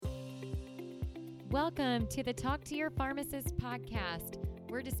Welcome to the Talk to Your Pharmacist podcast.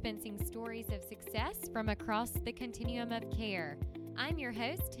 We're dispensing stories of success from across the continuum of care. I'm your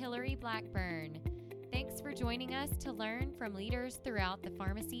host, Hillary Blackburn. Thanks for joining us to learn from leaders throughout the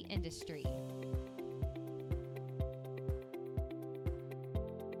pharmacy industry.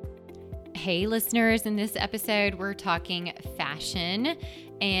 Hey listeners, in this episode, we're talking fashion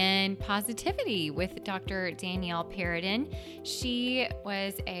and positivity with Dr. Danielle Paradin. She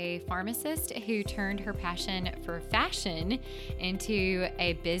was a pharmacist who turned her passion for fashion into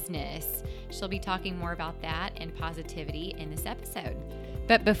a business. She'll be talking more about that and positivity in this episode.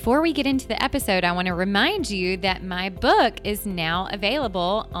 But before we get into the episode, I want to remind you that my book is now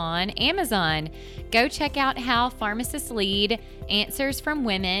available on Amazon. Go check out How Pharmacists Lead: Answers from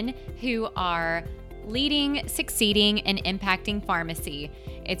Women Who Are Leading, Succeeding, and Impacting Pharmacy.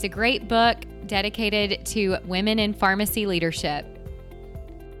 It's a great book dedicated to women in pharmacy leadership.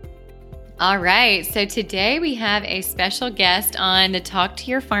 All right, so today we have a special guest on the Talk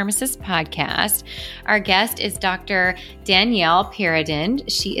to Your Pharmacist podcast. Our guest is Dr. Danielle Paradin.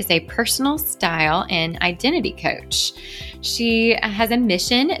 She is a personal style and identity coach. She has a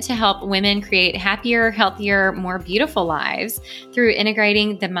mission to help women create happier, healthier, more beautiful lives through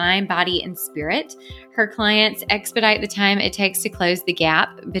integrating the mind, body, and spirit. Her clients expedite the time it takes to close the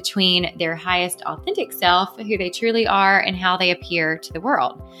gap between their highest authentic self, who they truly are, and how they appear to the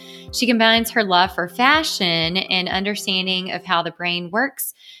world. She combines her love for fashion and understanding of how the brain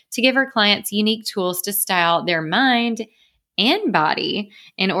works to give her clients unique tools to style their mind and body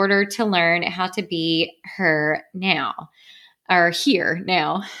in order to learn how to be her now, or here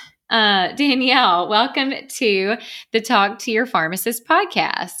now. Danielle, welcome to the Talk to Your Pharmacist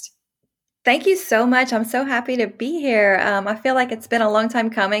podcast. Thank you so much. I'm so happy to be here. I feel like it's been a long time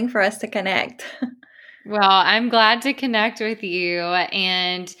coming for us to connect. Well, I'm glad to connect with you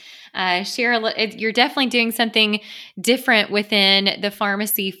and share. You're definitely doing something different within the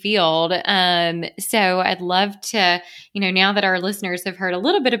pharmacy field. So I'd love to, now that our listeners have heard a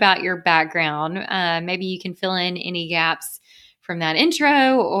little bit about your background, maybe you can fill in any gaps from that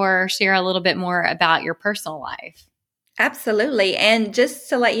intro or share a little bit more about your personal life. Absolutely. And just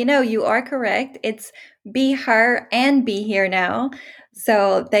to let you know, you are correct. It's be her and be here now.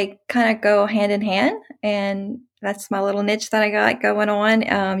 So they kind of go hand in hand. And that's my little niche that I got going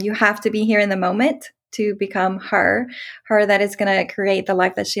on. You have to be here in the moment to become her that is going to create the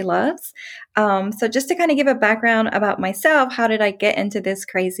life that she loves. So just to kind of give a background about myself, how did I get into this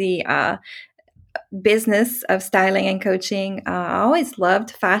crazy business of styling and coaching? I always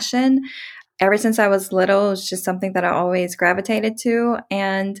loved fashion. Ever since I was little, it was just something that I always gravitated to,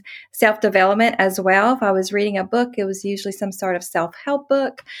 and self-development as well. If I was reading a book, it was usually some sort of self-help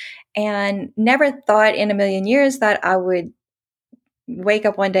book, and never thought in a million years that I would wake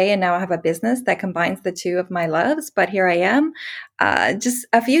up one day and now I have a business that combines the two of my loves. But here I am. Just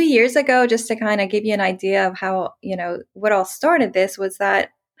a few years ago, just to kind of give you an idea of how, what all started this was that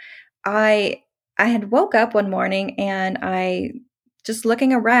I had woke up one morning and just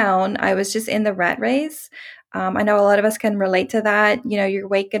looking around, I was just in the rat race. I know a lot of us can relate to that. You're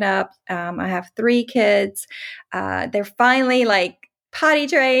waking up. I have 3 kids. They're finally potty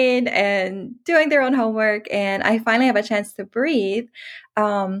trained and doing their own homework. And I finally have a chance to breathe.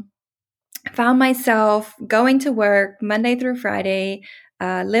 Found myself going to work Monday through Friday,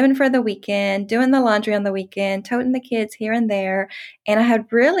 living for the weekend, doing the laundry on the weekend, toting the kids here and there. And I had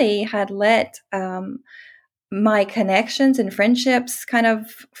really let my connections and friendships kind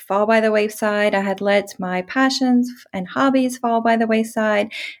of fall by the wayside. I had let my passions and hobbies fall by the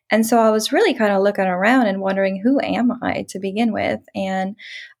wayside. And so I was really kind of looking around and wondering, who am I to begin with? And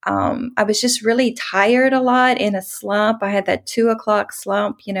I was just really tired a lot, in a slump. I had that 2:00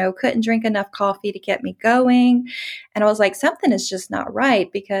 slump, couldn't drink enough coffee to get me going. And I was like, something is just not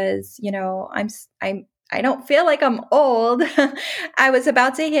right, because, I don't feel like I'm old. I was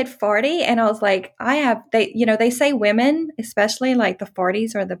about to hit 40 and I was like, they say women, especially the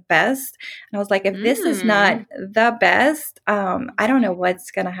 40s, are the best. And I was like, if this is not the best, I don't know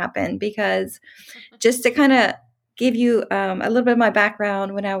what's going to happen. Because just to kind of give you a little bit of my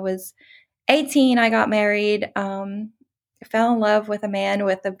background, when I was 18, I got married, fell in love with a man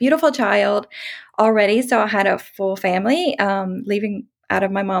with a beautiful child already. So I had a full family, leaving out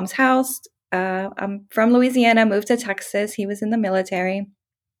of my mom's house. I'm from Louisiana, moved to Texas. He was in the military.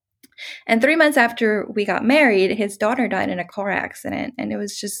 And 3 months after we got married, his daughter died in a car accident. And it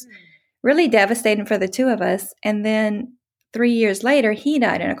was just really devastating for the two of us. And then 3 years later, he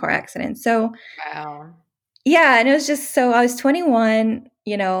died in a car accident. So, wow. Yeah. And it was just, so I was 21,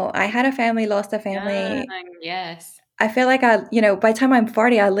 I had a family, lost a family. Yes. I feel like by the time I'm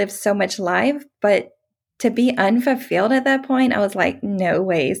 40, I lived so much life, but to be unfulfilled at that point, I was like, no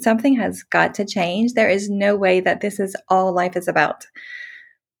way, something has got to change. There is no way that this is all life is about.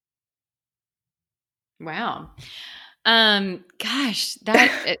 Wow. Gosh,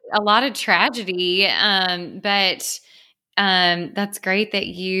 that a lot of tragedy. But that's great that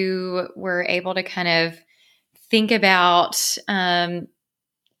you were able to kind of think about,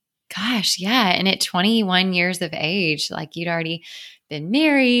 gosh, yeah. And at 21 years of age, like you'd already been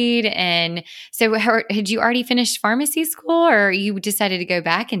married. And so had you already finished pharmacy school, or you decided to go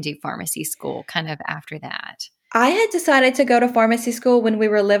back and do pharmacy school kind of after that? I had decided to go to pharmacy school when we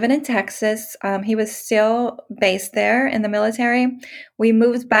were living in Texas. He was still based there in the military. We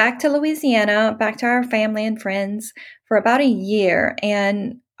moved back to Louisiana, back to our family and friends for about a year.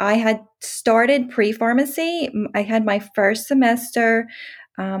 And I had started pre-pharmacy. I had my first semester.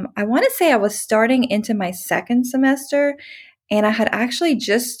 I want to say I was starting into my second semester. And I had actually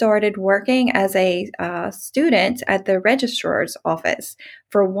just started working as a student at the registrar's office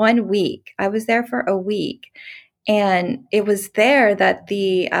for 1 week. I was there for a week. And it was there that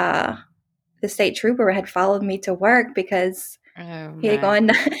the state trooper had followed me to work because Oh he had my. gone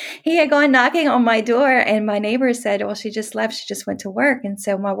he had gone knocking on my door, and my neighbor said, "Well, she just left. She just went to work." And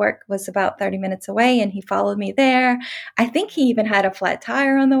so my work was about 30 minutes away, and he followed me there. I think he even had a flat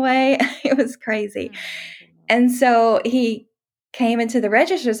tire on the way. It was Oh crazy. my goodness. And so he came into the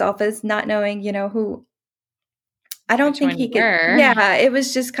registrar's office not knowing, who I don't Which think one he you could. were? Yeah, it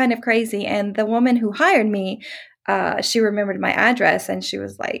was just kind of crazy. And the woman who hired me, she remembered my address, and she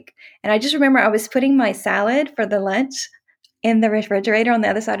was like, and I just remember I was putting my salad for the lunch in the refrigerator on the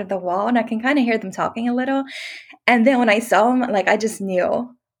other side of the wall, and I can kind of hear them talking a little. And then when I saw them, like I just knew.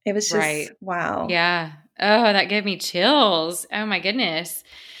 It was just Right. wow. Yeah. Oh, that gave me chills. Oh my goodness.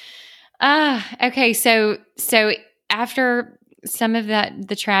 Okay. So after some of that,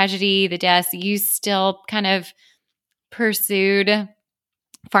 the tragedy, the deaths, you still kind of pursued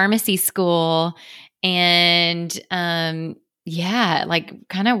pharmacy school, and yeah, like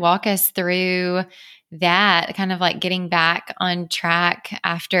kind of walk us through that, kind of like getting back on track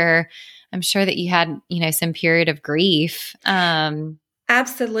after, I'm sure that you had, some period of grief.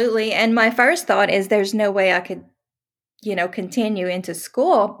 Absolutely. And my first thought is there's no way I could, continue into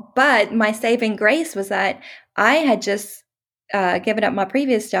school. But my saving grace was that I had just given up my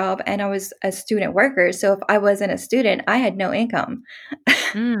previous job and I was a student worker. So if I wasn't a student, I had no income.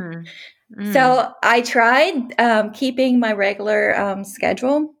 Mm, mm, So I tried keeping my regular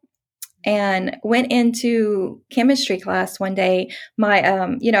schedule and went into chemistry class one day.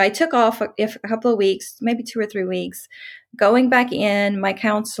 I took off a couple of weeks, maybe 2 or 3 weeks. Going back in, my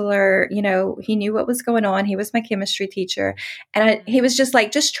counselor, he knew what was going on. He was my chemistry teacher, and he was just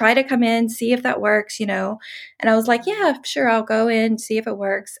like, "Just try to come in, see if that works." And I was like, "Yeah, sure, I'll go in, see if it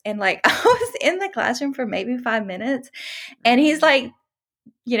works." And like, I was in the classroom for maybe 5 minutes, and he's mm. like,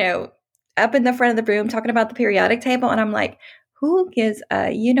 you know, up in the front of the room talking about the periodic table. And I'm like, who gives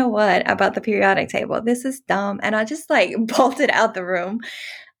a you know what about the periodic table? This is dumb. And I just like bolted out the room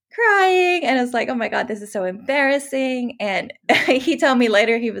crying. And I was like, oh my God, this is so embarrassing. And he told me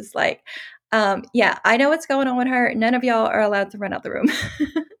later, he was like, yeah, I know what's going on with her. None of y'all are allowed to run out the room.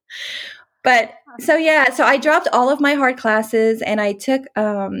 But so yeah, so I dropped all of my hard classes and I took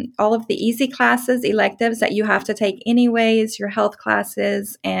all of the easy classes, electives that you have to take anyways, your health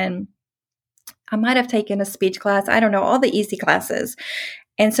classes, and I might have taken a speech class. I don't know, all the easy classes.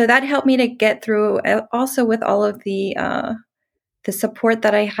 And so that helped me to get through. Also, with all of the support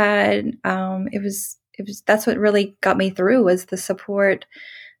that I had, it was that's what really got me through was the support,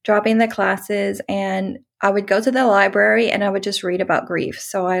 dropping the classes, and I would go to the library and I would just read about grief.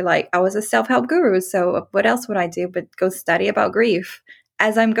 So I was a self-help guru. So what else would I do but go study about grief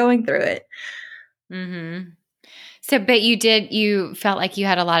as I'm going through it? Mm-hmm. So, but you felt like you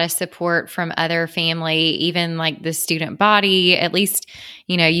had a lot of support from other family, even like the student body, at least,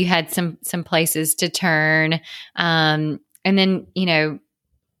 you had some places to turn. And then,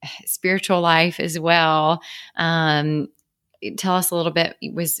 spiritual life as well. Tell us a little bit,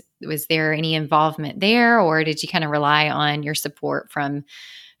 was there any involvement there, or did you kind of rely on your support from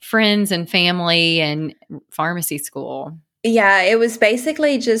friends and family and pharmacy school? Yeah, it was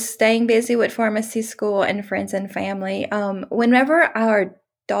basically just staying busy with pharmacy school and friends and family. Whenever our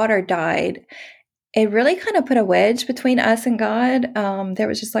daughter died, it really kind of put a wedge between us and God. There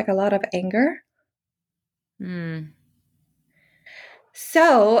was just like a lot of anger. Mm.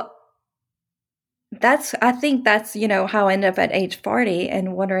 So I think that's, how I ended up at age 40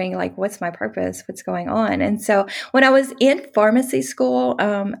 and wondering like, what's my purpose? What's going on? And so when I was in pharmacy school,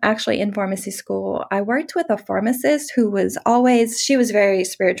 I worked with a pharmacist who she was very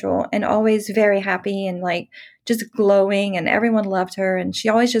spiritual and always very happy and like just glowing, and everyone loved her. And she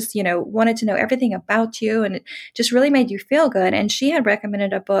always just, wanted to know everything about you, and it just really made you feel good. And she had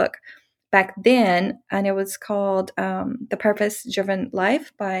recommended a book back then, and it was called The Purpose Driven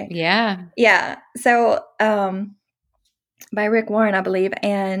Life by Yeah. by Rick Warren, I believe.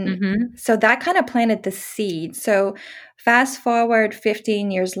 And so that kind of planted the seed. So fast forward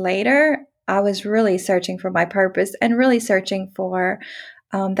 15 years later, I was really searching for my purpose and really searching for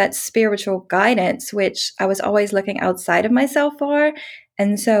that spiritual guidance, which I was always looking outside of myself for.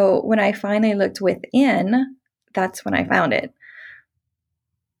 And so when I finally looked within, that's when I found it.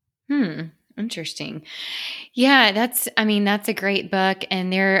 Interesting. Yeah, that's a great book.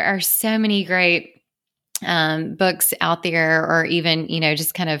 And there are so many great books out there, or even,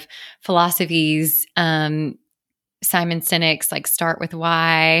 just kind of philosophies, Simon Sinek's like Start With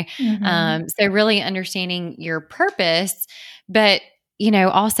Why. So really understanding your purpose, but,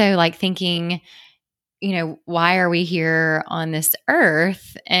 also like thinking, why are we here on this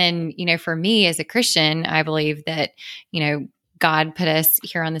earth? And, for me as a Christian, I believe that, God put us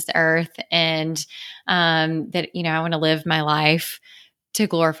here on this earth, and that, I want to live my life to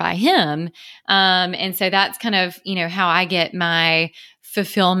glorify Him. And so that's kind of, how I get my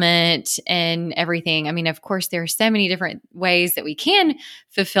fulfillment and everything. I mean, of course, there are so many different ways that we can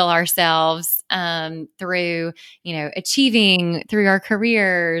fulfill ourselves through, achieving through our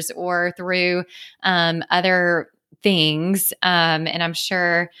careers or through other things. And I'm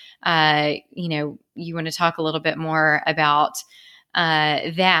sure, you want to talk a little bit more about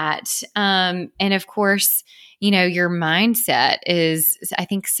that. And of course, your mindset is, I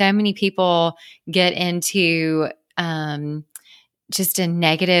think so many people get into just a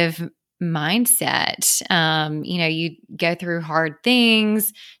negative mindset. You go through hard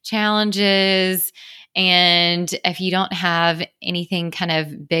things, challenges, and if you don't have anything kind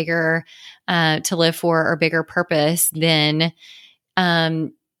of bigger to live for or bigger purpose, then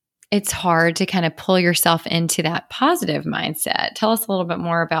it's hard to kind of pull yourself into that positive mindset. Tell us a little bit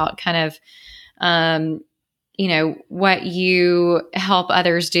more about kind of, what you help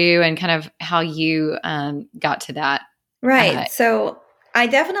others do and kind of how you got to that. Right. So I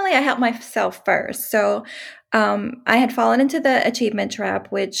helped myself first. So I had fallen into the achievement trap,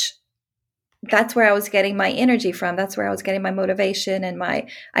 which that's where I was getting my energy from. That's where I was getting my motivation and my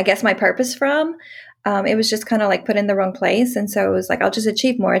purpose from. It was just kind of like put in the wrong place. And so it was like, I'll just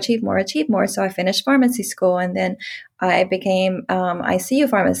achieve more. So I finished pharmacy school, and then I became ICU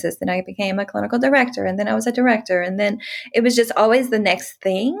pharmacist, and I became a clinical director, and then I was a director. And then it was just always the next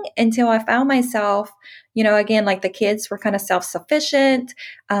thing until I found myself, again, like the kids were kind of self-sufficient.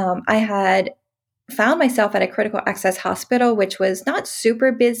 I had found myself at a critical access hospital, which was not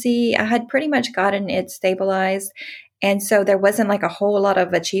super busy. I had pretty much gotten it stabilized. And so there wasn't like a whole lot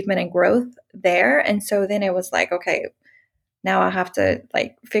of achievement and growth there. And so then it was like, okay, now I have to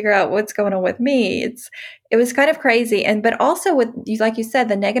like figure out what's going on with me. It was kind of crazy. But also with, like you said,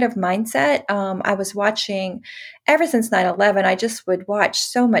 the negative mindset, I was watching ever since 9/11, I just would watch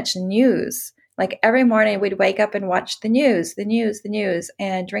so much news. Like every morning we'd wake up and watch the news,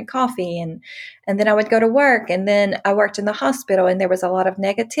 and drink coffee. And then I would go to work, and then I worked in the hospital, and there was a lot of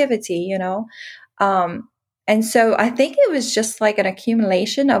negativity, and so I think it was just like an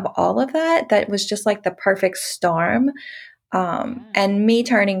accumulation of all of that was just like the perfect storm. And me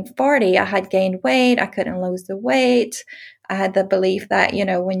turning 40, I had gained weight. I couldn't lose the weight. I had the belief that,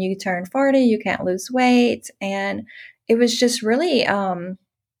 when you turn 40, you can't lose weight. And it was just really,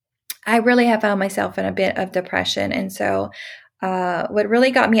 I really have found myself in a bit of depression. And so what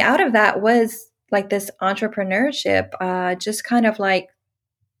really got me out of that was like this entrepreneurship, just kind of like,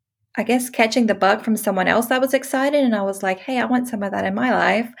 I guess, catching the bug from someone else that was excited. And I was like, hey, I want some of that in my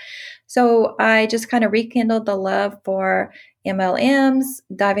life. So I just kind of rekindled the love for MLMs,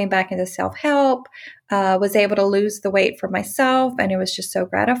 diving back into self-help, was able to lose the weight for myself. And it was just so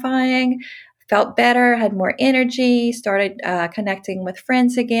gratifying. Felt better, had more energy, started connecting with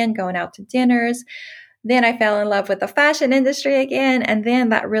friends again, going out to dinners. Then I fell in love with the fashion industry again. And then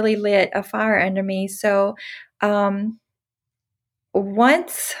that really lit a fire under me. So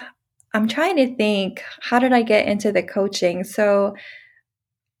once I'm trying to think, how did I get into the coaching? So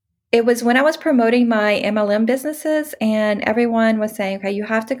it was when I was promoting my MLM businesses, and everyone was saying, okay, you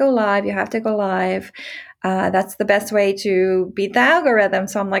have to go live. that's the best way to beat the algorithm.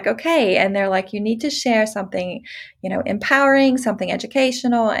 So I'm like, okay. And they're like, you need to share something, empowering, something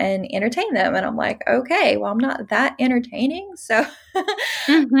educational, and entertain them. And I'm like, okay, well, I'm not that entertaining. So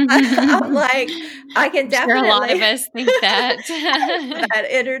I'm like, I can I'm sure a lot of definitely us think that. that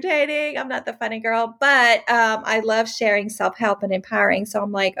entertaining. I'm not the funny girl, but I love sharing self-help and empowering. So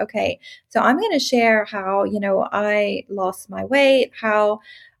I'm like, okay, so I'm going to share how, I lost my weight, how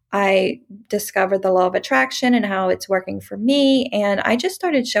I discovered the law of attraction and how it's working for me. And I just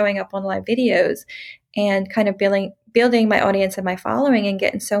started showing up on live videos and kind of building my audience and my following, and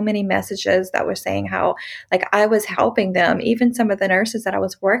getting so many messages that were saying how like I was helping them. Even some of the nurses that I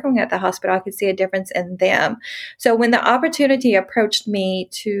was working at the hospital, I could see a difference in them. So when the opportunity approached me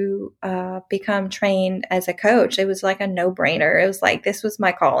to become trained as a coach, it was like a no-brainer. It was like, this was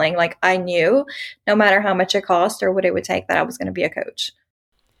my calling. Like I knew no matter how much it cost or what it would take, that I was going to be a coach.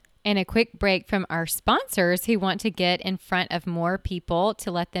 And a quick break from our sponsors who want to get in front of more people to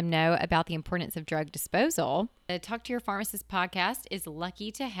let them know about the importance of drug disposal. The Talk to Your Pharmacist podcast is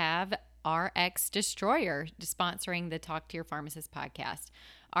lucky to have RX Destroyer sponsoring the Talk to Your Pharmacist podcast.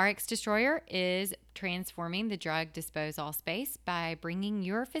 RX Destroyer is transforming the drug disposal space by bringing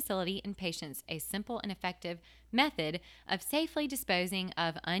your facility and patients a simple and effective method of safely disposing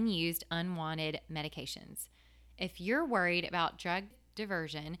of unused, unwanted medications. If you're worried about drug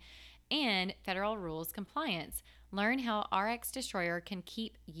diversion and federal rules compliance, learn how RX Destroyer can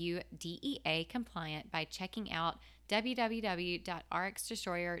keep you DEA compliant by checking out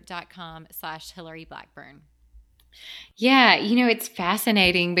www.rxdestroyer.com/Hillary Blackburn. Yeah, it's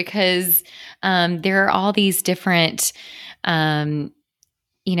fascinating because there are all these different,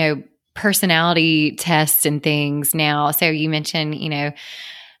 personality tests and things now. So you mentioned,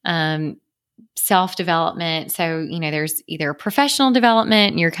 self-development. So, there's either professional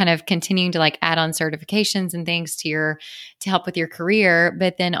development and you're kind of continuing to like add on certifications and things to help with your career,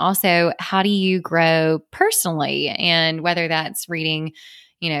 but then also how do you grow personally? And whether that's reading,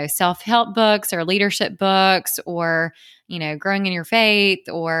 self-help books or leadership books, or, growing in your faith,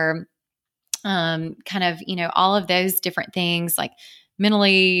 or kind of, all of those different things, like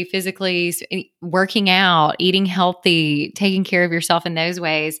mentally, physically, working out, eating healthy, taking care of yourself in those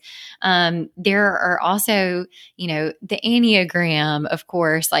ways. There are also, the Enneagram, of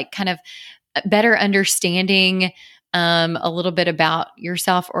course, like kind of better understanding a little bit about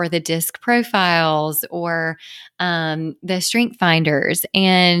yourself, or the DISC profiles, or the Strength Finders.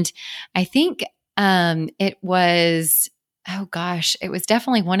 And I think it was, oh gosh, it was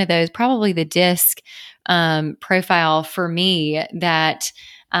definitely one of those, probably the DISC profile for me, that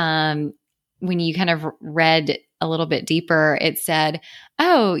when you kind of read a little bit deeper, it said,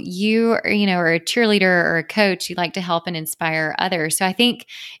 oh, you are, are a cheerleader or a coach, you like to help and inspire others. So I think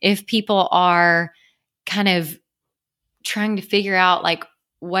if people are kind of trying to figure out like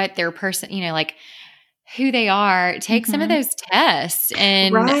what their person, like who they are, take some of those tests.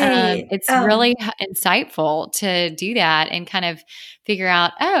 And Right. it's really insightful to do that and kind of figure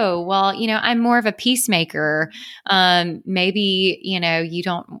out, oh, well, I'm more of a peacemaker. Maybe, you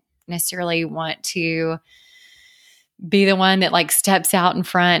don't necessarily want to be the one that like steps out in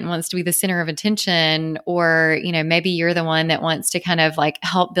front and wants to be the center of attention, or, maybe you're the one that wants to kind of like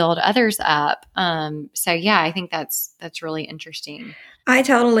help build others up. So yeah, I think that's really interesting. I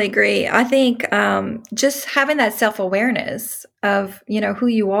totally agree. I think just having that self-awareness of, who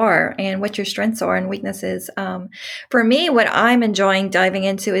you are and what your strengths are and weaknesses. For me, what I'm enjoying diving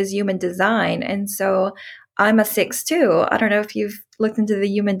into is human design. And so I'm a 6'2". I don't know if you've looked into the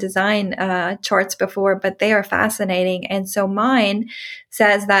human design charts before, but they are fascinating. And so mine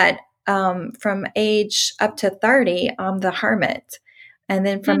says that from age up to 30, I'm the hermit. And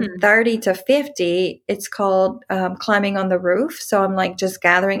then from 30 to 50, it's called climbing on the roof. So I'm like just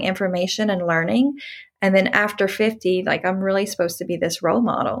gathering information and learning. And then after 50, like I'm really supposed to be this role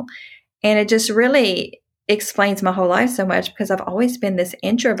model. And it just really explains my whole life so much, because I've always been this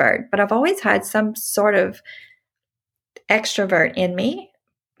introvert, but I've always had some sort of extrovert in me.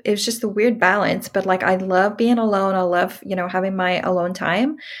 It was just a weird balance, but like I love being alone. I love, having my alone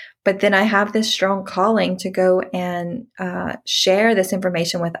time. But then I have this strong calling to go and share this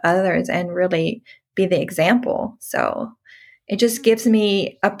information with others and really be the example. So it just gives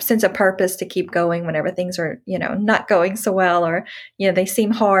me a sense of purpose to keep going whenever things are, not going so well, or, they seem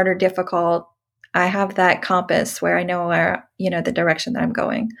hard or difficult. I have that compass where I know where, the direction that I'm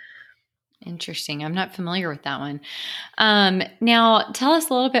going. Interesting. I'm not familiar with that one. Now, tell us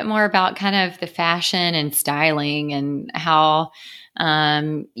a little bit more about kind of the fashion and styling and how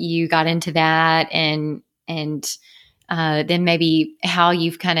you got into that, and then maybe how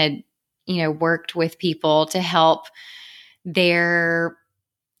you've kind of, worked with people to help their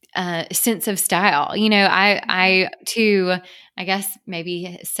sense of style. I too, I guess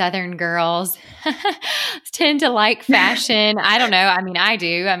maybe Southern girls tend to like fashion. I don't know. I mean, I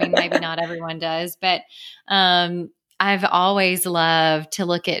do. I mean, maybe not everyone does, but I've always loved to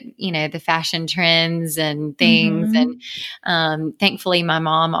look at, the fashion trends and things. Mm-hmm. And thankfully, my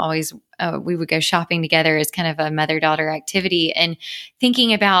mom always, we would go shopping together as kind of a mother-daughter activity, and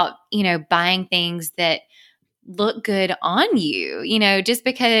thinking about, buying things that look good on you. Just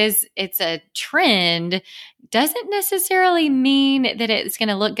because it's a trend doesn't necessarily mean that it's going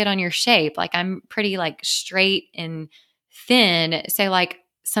to look good on your shape. Like, I'm pretty like straight and thin. So like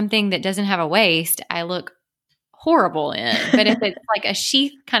something that doesn't have a waist, I look horrible in. But if it's like a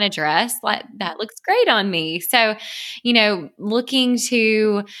sheath kind of dress, like that looks great on me. So, looking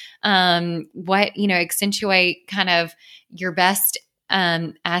to what, accentuate kind of your best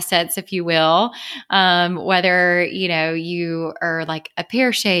assets, if you will, whether, you are like a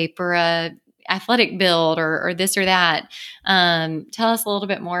pear shape or a athletic build or this or that. Tell us a little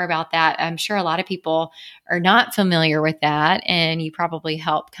bit more about that. I'm sure a lot of people are not familiar with that, and you probably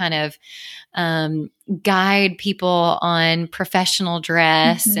help kind of guide people on professional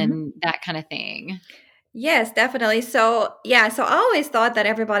dress Mm-hmm. and that kind of thing. Yes, definitely. So, yeah, so I always thought that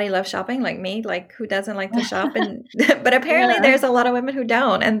everybody loves shopping like me, like who doesn't like to shop? And but apparently Yeah. there's a lot of women who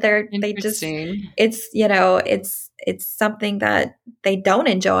don't, and they just Interesting. it's something that they don't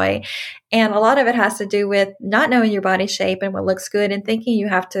enjoy. And a lot of it has to do with not knowing your body shape and what looks good, and thinking you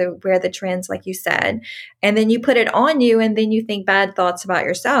have to wear the trends like you said. And then you put it on you, and then you think bad thoughts about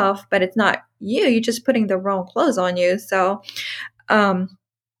yourself, but it's not you, you're just putting the wrong clothes on you. So, um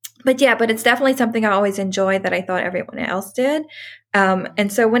but it's definitely something I always enjoyed that I thought everyone else did.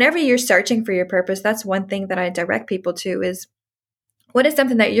 And so whenever you're searching for your purpose, that's one thing that I direct people to is, what is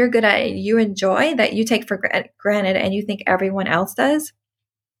something that you're good at, you enjoy, that you take for granted and you think everyone else does?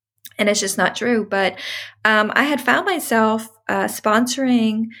 And it's just not true. But I had found myself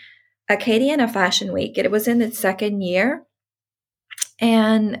sponsoring Acadiana Fashion Week. It was in its second year.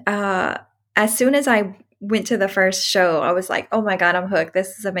 And as soon as I went to the first show, I was like, oh my God, I'm hooked.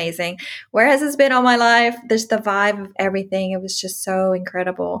 This is amazing. Where has this been all my life? There's the vibe of everything. It was just so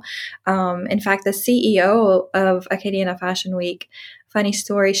incredible. In fact, the CEO of Acadiana Fashion Week, funny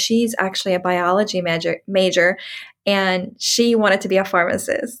story, she's actually a biology major, and she wanted to be a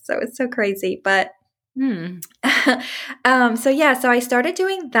pharmacist. So it's so crazy. But Hmm. so I started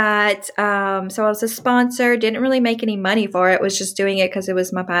doing that. So I was a sponsor, didn't really make any money for it, was just doing it because it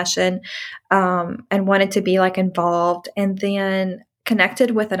was my passion, and wanted to be like involved. And then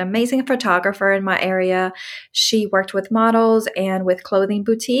connected with an amazing photographer in my area. She worked with models and with clothing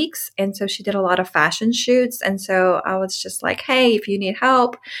boutiques. And so she did a lot of fashion shoots. And so I was just like, hey, if you need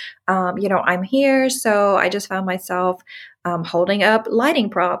help, I'm here. So I just found myself holding up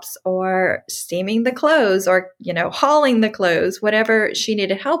lighting props or steaming the clothes or, hauling the clothes, whatever she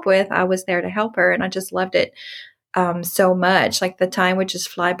needed help with, I was there to help her. And I just loved it so much. Like the time would just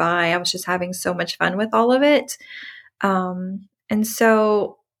fly by. I was just having so much fun with all of it. And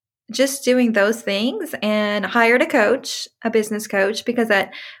so just doing those things, and hired a coach, a business coach, because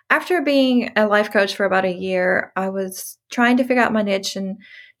after being a life coach for about a year, I was trying to figure out my niche and,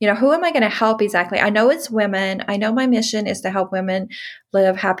 who am I going to help exactly? I know it's women. I know my mission is to help women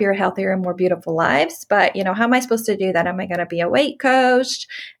live happier, healthier, and more beautiful lives. But, how am I supposed to do that? Am I going to be a weight coach?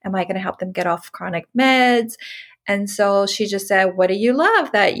 Am I going to help them get off chronic meds? And so she just said, what do you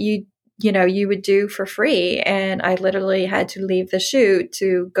love that you would do for free? And I literally had to leave the shoot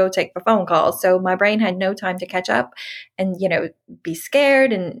to go take the phone call. So my brain had no time to catch up and, be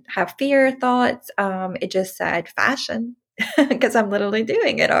scared and have fear thoughts. It just said fashion because I'm literally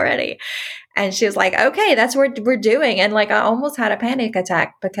doing it already. And she was like, okay, that's what we're doing. And like, I almost had a panic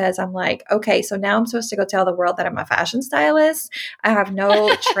attack because I'm like, okay, so now I'm supposed to go tell the world that I'm a fashion stylist. I have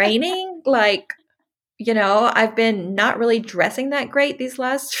no training. Like, I've been not really dressing that great these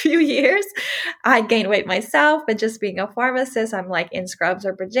last few years. I gained weight myself, but just being a pharmacist, I'm like in scrubs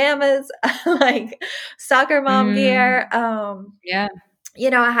or pajamas, like soccer mom gear. Yeah.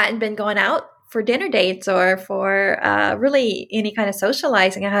 I hadn't been going out for dinner dates or for really any kind of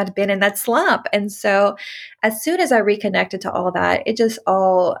socializing. I had been in that slump. And so as soon as I reconnected to all that, it just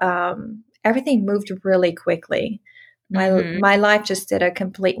all, everything moved really quickly. My life just did a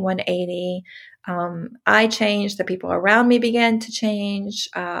complete 180. I changed. The people around me began to change.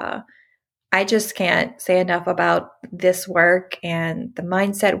 I just can't say enough about this work and the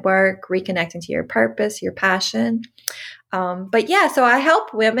mindset work, reconnecting to your purpose, your passion. But yeah, so I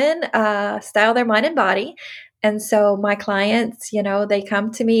help women style their mind and body. And so my clients, they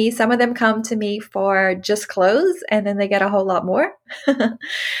come to me. Some of them come to me for just clothes, and then they get a whole lot more.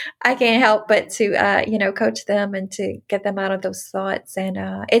 I can't help but to, coach them and to get them out of those thoughts. And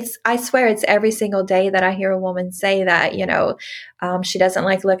I swear it's every single day that I hear a woman say that, she doesn't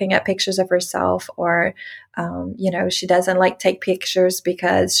like looking at pictures of herself, or, she doesn't like take pictures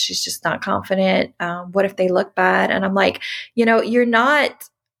because she's just not confident. What if they look bad? And I'm like, you're not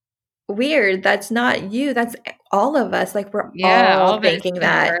weird. That's not you. That's all of us. Like, we're Yeah, all all of us thinking kind of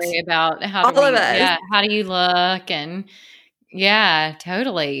that. worry about All of us. how do you look? And yeah,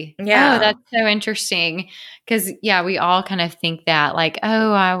 totally. Oh, Yeah. that's so interesting. Because yeah, we all kind of think that, like,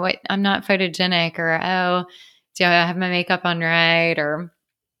 oh, I'm not photogenic, or oh, do I have my makeup on right? Or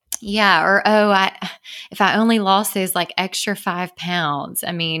yeah, or oh, if I only lost those like extra 5 pounds.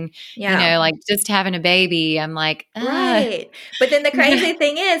 I mean, Yeah. like just having a baby, I'm like, Right. But then the yeah, crazy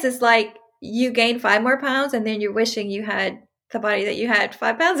thing is like you gain 5 more pounds and then you're wishing you had the body that you had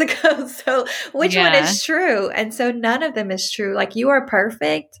 5 pounds ago. So which one yeah. is true? And so none of them is true. Like, you are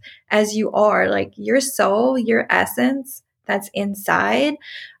perfect as you are. Like, your soul, your essence that's inside.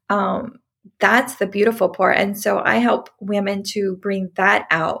 Um, that's the beautiful part. And so I help women to bring that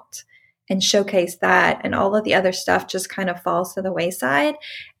out and showcase that, and all of the other stuff just kind of falls to the wayside.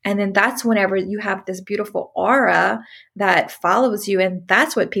 And then that's whenever you have this beautiful aura that follows you. And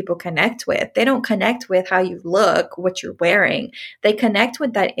that's what people connect with. They don't connect with how you look, what you're wearing. They connect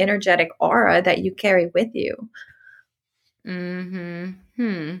with that energetic aura that you carry with you.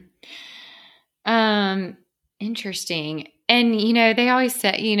 Mm-hmm. Um, Interesting. And they always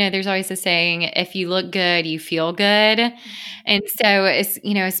say, there's always a saying, if you look good, you feel good. And so it's,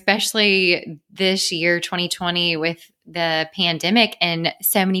 especially this year, 2020, with the pandemic and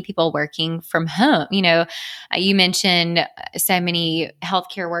so many people working from home. You mentioned so many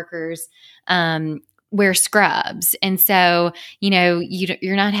healthcare workers wear scrubs. And so,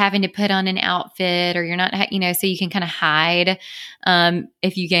 you're not having to put on an outfit, or you're not, so you can kind of hide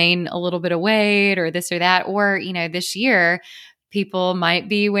if you gain a little bit of weight or this or that. Or, this year, people might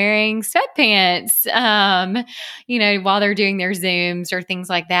be wearing sweatpants, while they're doing their Zooms or things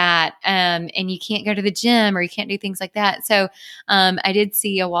like that. And you can't go to the gym, or you can't do things like that. So I did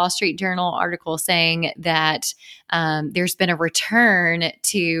see a Wall Street Journal article saying that there's been a return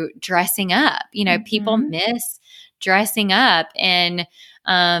to dressing up. People miss dressing up. And,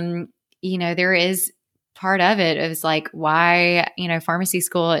 there is part of it is like why, pharmacy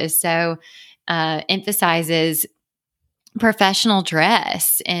school is so emphasizes professional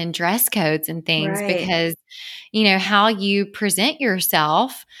dress and dress codes and things, Right. because how you present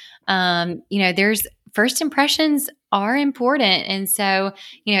yourself, there's first impressions are important. And so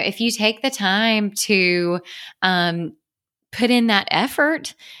if you take the time to put in that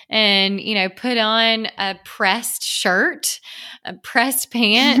effort and put on a pressed shirt, pressed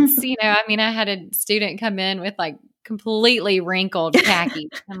pants, I had a student come in with like completely wrinkled khaki.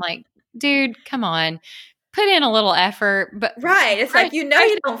 I'm like, dude, come on, put in a little effort. But Right. It's like, you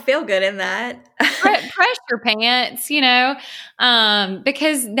don't feel good in that. press your pants,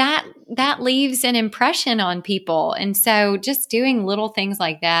 because that leaves an impression on people. And so just doing little things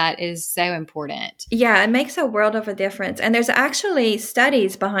like that is so important. Yeah, it makes a world of a difference. And there's actually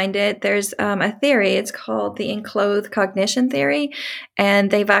studies behind it. There's a theory, it's called the enclothed cognition theory. And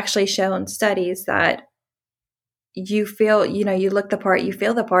they've actually shown studies that you feel, you look the part, you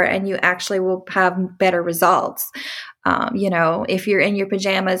feel the part, and you actually will have better results. If you're in your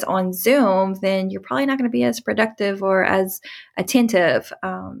pajamas on Zoom, then you're probably not going to be as productive or as attentive.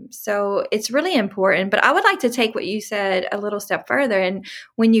 So it's really important. But I would like to take what you said a little step further. And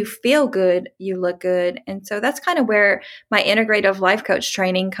when you feel good, you look good. And so that's kind of where my integrative life coach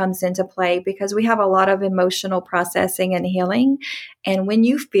training comes into play, because we have a lot of emotional processing and healing. And when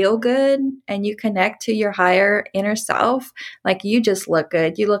you feel good and you connect to your higher inner self, like, you just look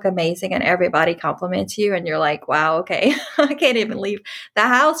good. You look amazing, and everybody compliments you. And you're like, wow, okay, I can't even leave the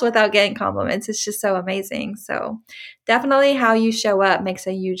house without getting compliments. It's just so amazing. So definitely how you show up makes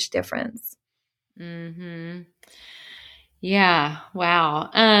a huge difference. Mm-hmm. Yeah. Wow.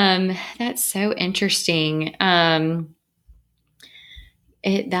 That's so interesting. That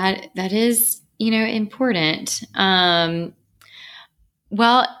is, important.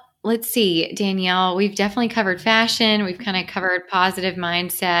 Well, let's see, Danielle, we've definitely covered fashion. We've kind of covered positive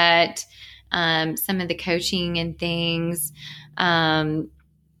mindset, some of the coaching and things.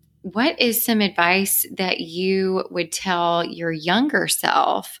 What is some advice that you would tell your younger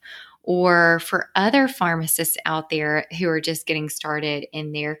self, or for other pharmacists out there who are just getting started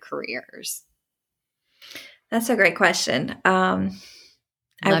in their careers? That's a great question.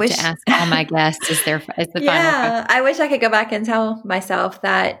 I love to ask all my guests is the final question. I wish I could go back and tell myself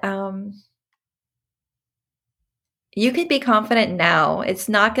that you could be confident now. It's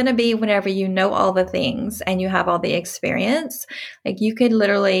not going to be whenever you know all the things and you have all the experience. Like you could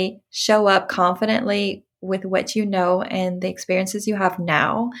literally show up confidently with what you know and the experiences you have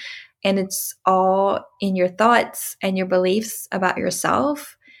now. And it's all in your thoughts and your beliefs about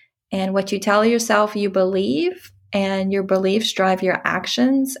yourself. And what you tell yourself you believe, and your beliefs drive your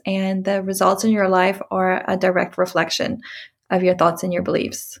actions, and the results in your life are a direct reflection of your thoughts and your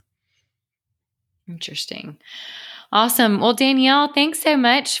beliefs. Interesting. Awesome. Well, Danielle, thanks so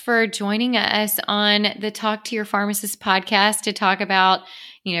much for joining us on the Talk to Your Pharmacist podcast to talk about,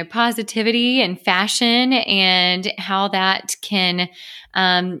 positivity and fashion and how that can,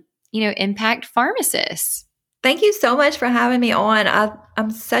 impact pharmacists. Thank you so much for having me on.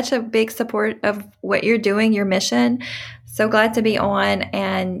 I'm such a big support of what you're doing, your mission. So glad to be on,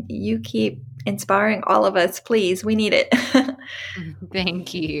 and you keep inspiring all of us. Please, we need it.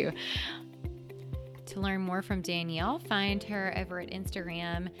 Thank you. To learn more from Danielle, find her over at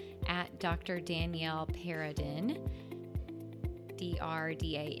Instagram at Dr. Danielle Perrodin,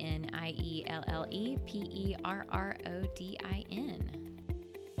 DrDaniellePerrodin.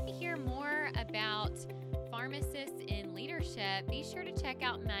 To hear more about pharmacists in leadership, be sure to check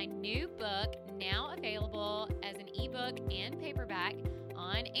out my new book, now available as an ebook and paperback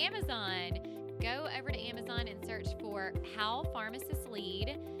on Amazon. Go over to Amazon and search for How Pharmacists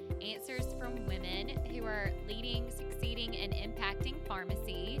Lead, answers from women who are leading, succeeding, and impacting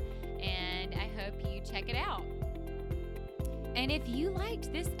pharmacy, and I hope you check it out. And if you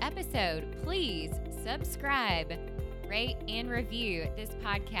liked this episode, please subscribe, rate, and review this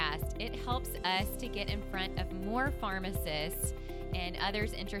podcast. It helps us to get in front of more pharmacists and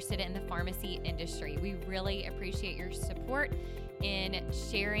others interested in the pharmacy industry. We really appreciate your support in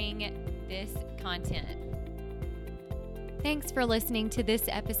sharing this content. Thanks for listening to this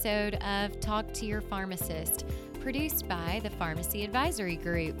episode of Talk to Your Pharmacist, produced by the Pharmacy Advisory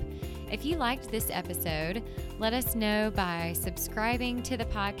Group. If you liked this episode, let us know by subscribing to the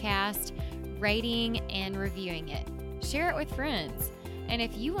podcast, rating, and reviewing it. Share it with friends. And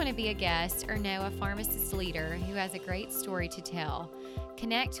if you want to be a guest or know a pharmacist leader who has a great story to tell,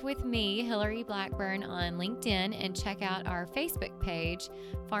 connect with me, Hillary Blackburn, on LinkedIn and check out our Facebook page,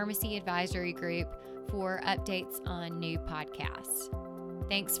 Pharmacy Advisory Group, for updates on new podcasts.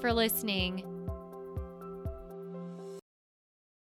 Thanks for listening.